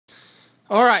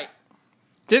All right.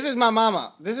 This is my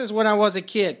mama. This is when I was a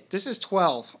kid. This is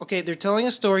 12. Okay, they're telling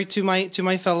a story to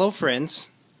my fellow friends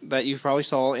that you probably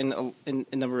saw in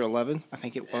number 11. I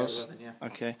think it was. 11, yeah.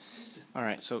 Okay. All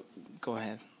right, so go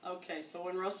ahead. Okay, so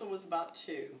when Russell was about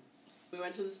 2, we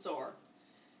went to the store.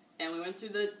 And we went through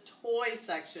the toy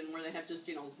section where they have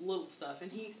just, little stuff. And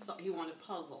he wanted a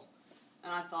puzzle.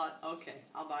 And I thought, okay,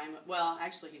 I'll buy him. Well,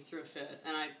 actually, he threw a fit.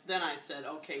 And then I said,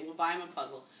 okay, we'll buy him a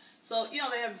puzzle. So, they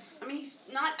have, he's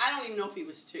not, I don't even know if he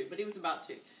was 2, but he was about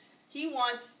 2. He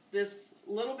wants this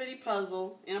little bitty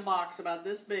puzzle in a box about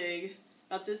this big,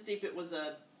 about this deep. It was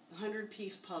a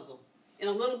 100-piece puzzle in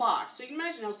a little box. So you can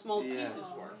imagine how small the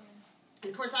pieces were. And,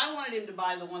 of course, I wanted him to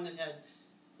buy the one that had,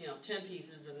 10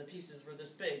 pieces and the pieces were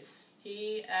this big.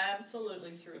 He absolutely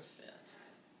threw a fit.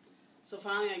 So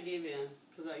finally I gave in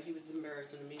because he was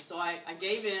embarrassing to me. So I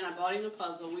gave in. I bought him the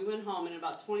puzzle. We went home, and in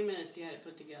about 20 minutes he had it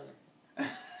put together.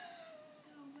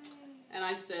 And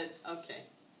I said, okay,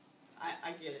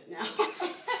 I get it now.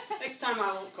 Next time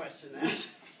I won't question that.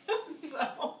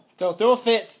 So throw a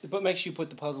fit, but make sure you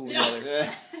put the puzzle together.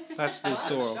 Yeah. That's the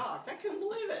story. I was shocked. I couldn't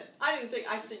believe it. I didn't think.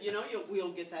 I said,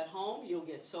 we'll get that home. You'll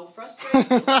get so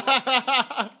frustrated.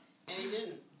 And he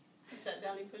didn't. He sat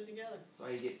down. He put it together. That's why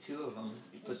you get 2 of them.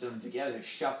 You put them together,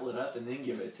 shuffle it up, and then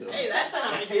give it to him. Hey, that's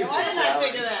an idea. Why didn't I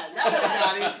think of that? That would have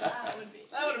got him.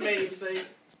 That would have made him think.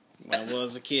 Well, it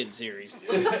was a kid series.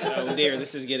 Oh dear,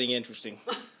 this is getting interesting.